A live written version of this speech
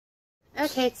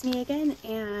Okay, it's me again,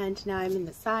 and now I'm in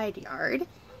the side yard,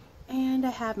 and I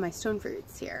have my stone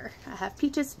fruits here. I have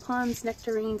peaches, plums,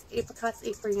 nectarines, apricots,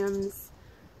 apriums,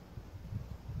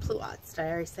 pluots. Did I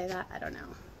already say that? I don't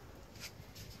know.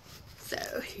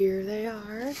 So here they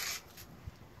are.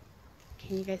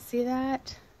 Can you guys see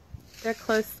that? They're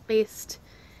close spaced.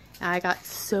 I got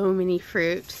so many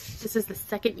fruit. This is the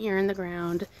second year in the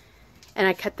ground, and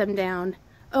I cut them down.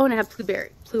 Oh, and I have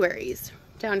blueberries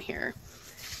down here.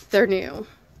 They're new,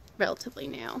 relatively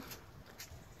new.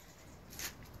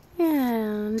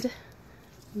 And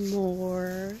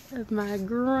more of my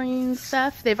green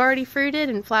stuff. They've already fruited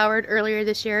and flowered earlier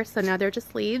this year, so now they're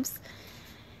just leaves.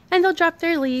 And they'll drop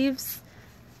their leaves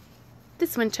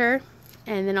this winter,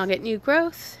 and then I'll get new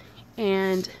growth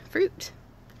and fruit.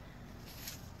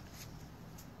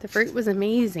 The fruit was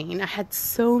amazing. I had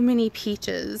so many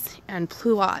peaches and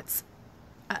pluots.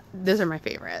 Those are my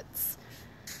favorites.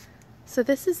 So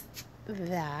this is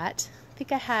that. I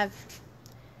think I have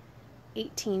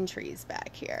 18 trees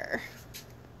back here.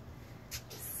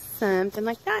 Something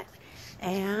like that.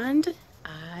 And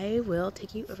I will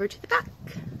take you over to the back.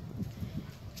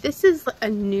 This is a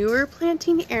newer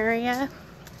planting area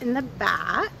in the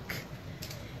back.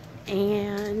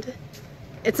 And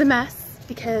it's a mess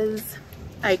because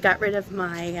I got rid of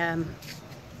my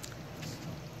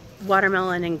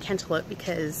watermelon and cantaloupe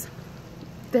because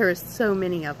there were so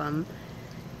many of them.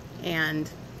 And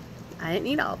I didn't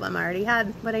need all of them. I already had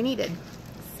what I needed.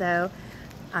 So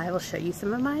I will show you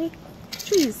some of my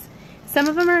trees. Some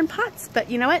of them are in pots, but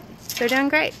you know what? They're doing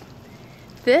great.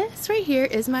 This right here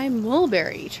is my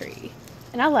mulberry tree.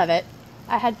 And I love it.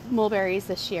 I had mulberries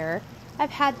this year. I've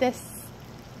had this,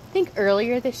 I think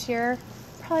earlier this year,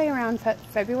 probably around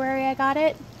February I got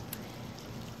it.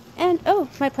 And oh,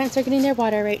 my plants are getting their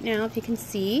water right now, if you can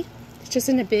see. It's just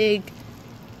in a big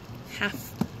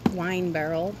half wine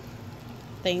barrel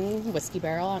thing, whiskey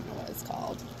barrel, I don't know what it's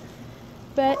called.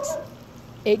 But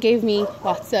it gave me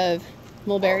lots of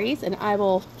mulberries, and I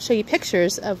will show you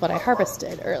pictures of what I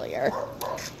harvested earlier.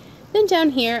 Then down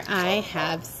here I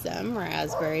have some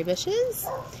raspberry bushes,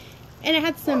 and I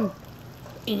had some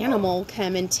animal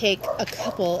come and take a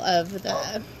couple of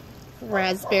the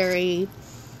raspberry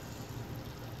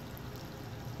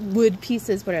wood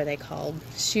pieces. What are they called?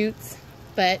 Shoots.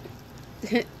 But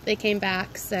they came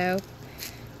back, so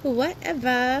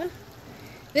whatever.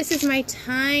 This is my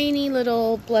tiny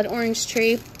little blood orange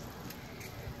tree.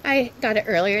 I got it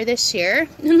earlier this year,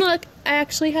 and look, I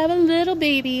actually have a little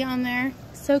baby on there.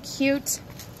 So cute.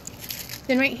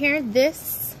 Then right here,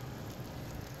 these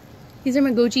are my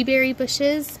goji berry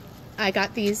bushes. I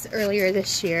got these earlier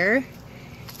this year.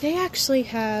 They actually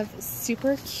have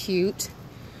super cute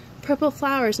purple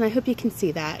flowers, and I hope you can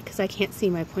see that because I can't see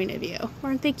my point of view.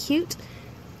 Aren't they cute?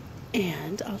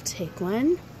 And I'll take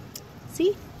one.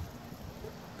 See?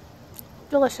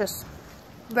 Delicious.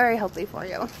 Very healthy for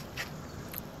you.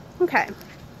 Okay.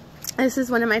 This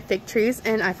is one of my fig trees,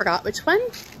 and I forgot which one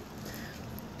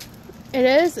it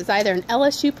is. It's either an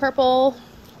LSU purple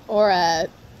or a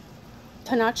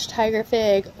Panache tiger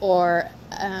fig or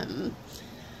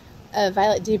a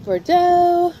Violet de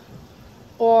Bordeaux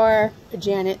or a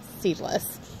Janet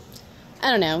seedless. I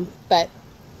don't know, but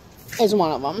it's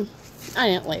one of them. I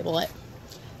didn't label it.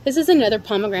 This is another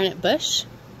pomegranate bush.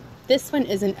 This one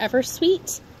is an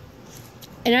eversweet,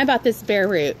 and I bought this bare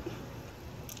root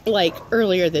like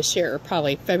earlier this year,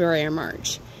 probably February or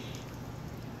March,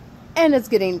 and it's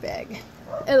getting big.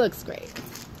 It looks great.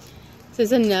 This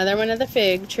is another one of the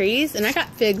fig trees, and I got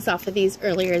figs off of these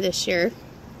earlier this year.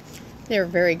 They were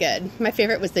very good. My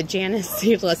favorite was the Janus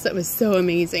seedless. It was so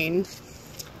amazing.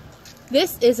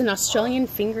 This is an Australian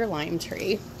finger lime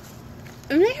tree.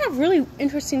 And they have really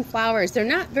interesting flowers. They're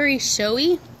not very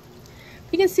showy.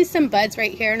 You can see some buds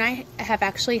right here, and I have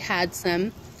actually had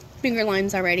some finger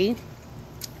limes already.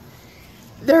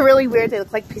 They're really weird. They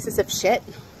look like pieces of shit.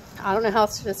 I don't know how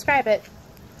else to describe it.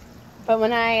 But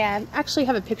when I actually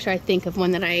have a picture, I think, of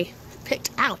one that I picked.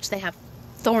 Ouch, they have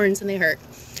thorns and they hurt.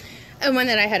 And one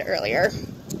that I had earlier.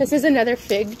 This is another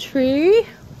fig tree.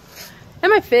 And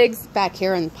my figs back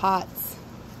here in pots,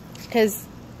 because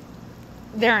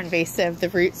they're invasive. The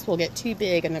roots will get too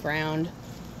big in the ground.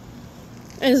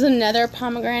 There's another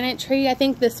pomegranate tree. I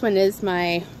think this one is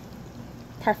my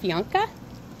Parfianca.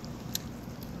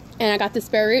 And I got this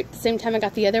bare root at the same time I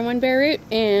got the other one bare root,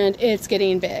 and it's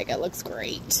getting big. It looks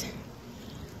great.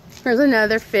 Here's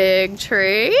another fig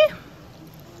tree.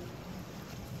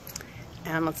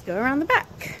 And let's go around the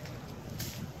back.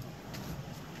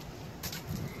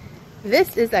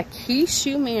 This is a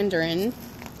Kishu mandarin,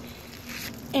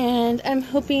 and I'm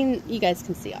hoping you guys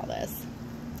can see all this.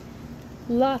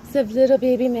 Lots of little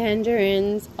baby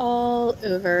mandarins all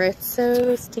over. It's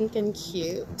so stinking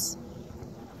cute.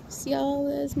 See all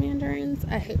those mandarins?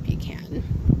 I hope you can.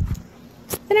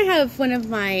 Then I have one of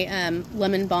my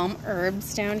lemon balm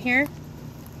herbs down here.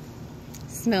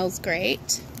 Smells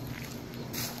great.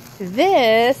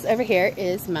 This over here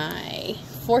is my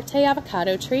Forte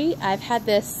avocado tree. I've had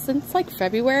this since like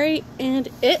February and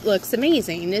it looks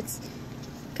amazing. It's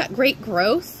got great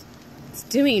growth. It's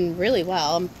doing really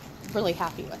well. I'm really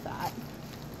happy with that.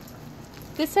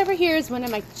 This over here is one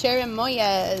of my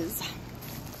cheriymoyas.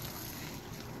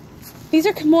 These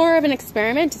are more of an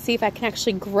experiment to see if I can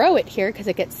actually grow it here because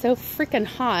it gets so freaking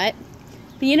hot.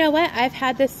 But you know what? I've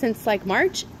had this since like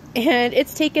March and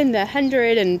it's taken the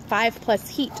 105 plus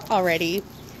heat already.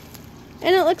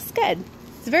 And it looks good.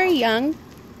 It's very young,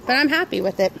 but I'm happy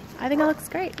with it. I think it looks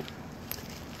great.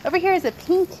 Over here is a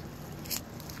pink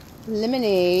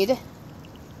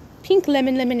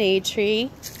lemon lemonade tree.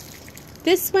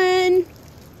 This one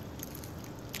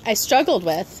I struggled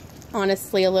with,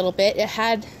 honestly, a little bit. It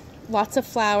had lots of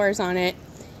flowers on it,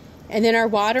 and then our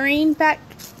watering back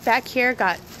here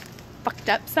got fucked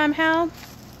up somehow,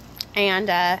 and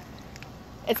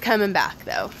it's coming back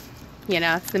though. You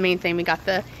know, it's the main thing. We got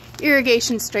the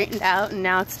irrigation straightened out and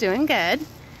now it's doing good.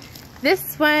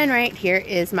 This one right here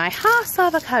is my Haas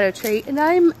avocado tree, and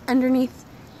I'm underneath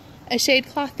a shade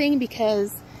cloth thing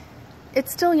because it's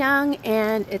still young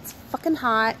and it's fucking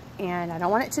hot and I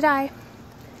don't want it to die.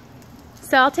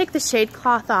 So I'll take the shade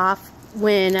cloth off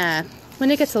when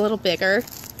it gets a little bigger.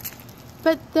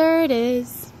 But there it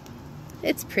is.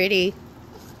 It's pretty.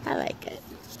 I like it.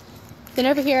 Then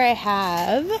over here I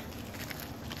have,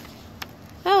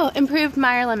 oh, improved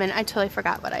Meyer lemon. I totally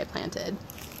forgot what I planted.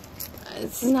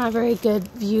 This is not a very good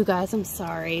view, guys. I'm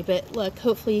sorry. But look,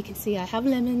 hopefully you can see I have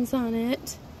lemons on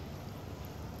it.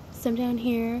 Some down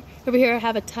here. Over here I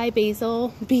have a Thai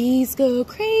basil. Bees go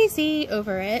crazy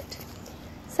over it.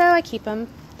 So I keep them.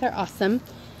 They're awesome.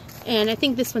 And I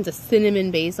think this one's a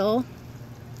cinnamon basil.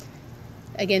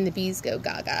 Again, the bees go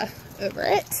gaga over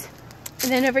it.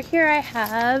 And then over here I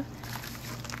have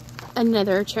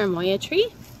another cheriymoya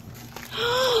tree.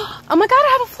 Oh my god,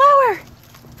 I have a flower!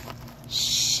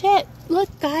 Shit.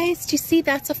 Look, guys. Do you see?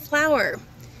 That's a flower.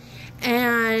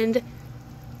 And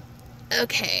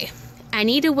okay. I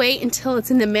need to wait until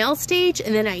it's in the male stage,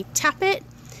 and then I tap it,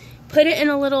 put it in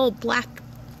a little black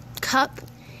cup,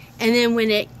 and then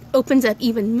when it opens up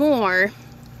even more,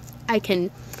 I can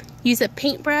use a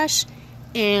paintbrush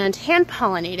and hand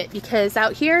pollinate it, because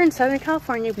out here in Southern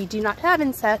California we do not have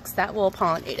insects that will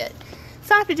pollinate it.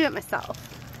 So I have to do it myself.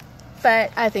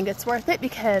 But I think it's worth it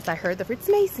because I heard the fruit's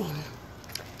amazing.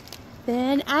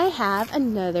 Then I have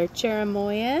another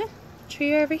cheriymoya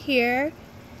tree over here.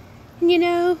 And you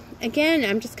know, again,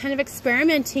 I'm just kind of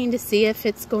experimenting to see if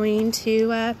it's going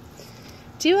to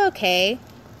do okay.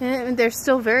 And they're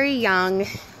still very young,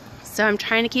 so I'm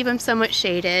trying to keep them somewhat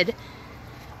shaded.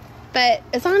 But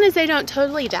as long as they don't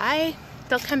totally die,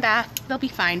 they'll come back. They'll be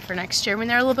fine for next year when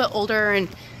they're a little bit older and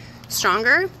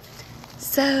stronger.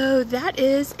 So that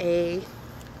is a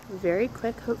very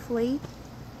quick, hopefully,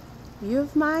 view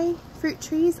of my fruit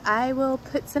trees. I will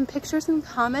put some pictures in the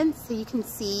comments so you can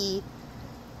see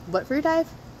what fruit I've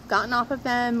gotten off of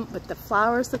them, what the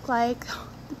flowers look like.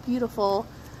 Beautiful.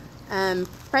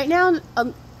 Right now,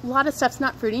 a lot of stuff's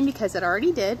not fruiting because it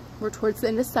already did. We're towards the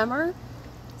end of summer.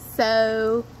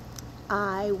 So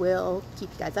I will keep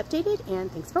you guys updated,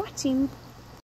 and thanks for watching.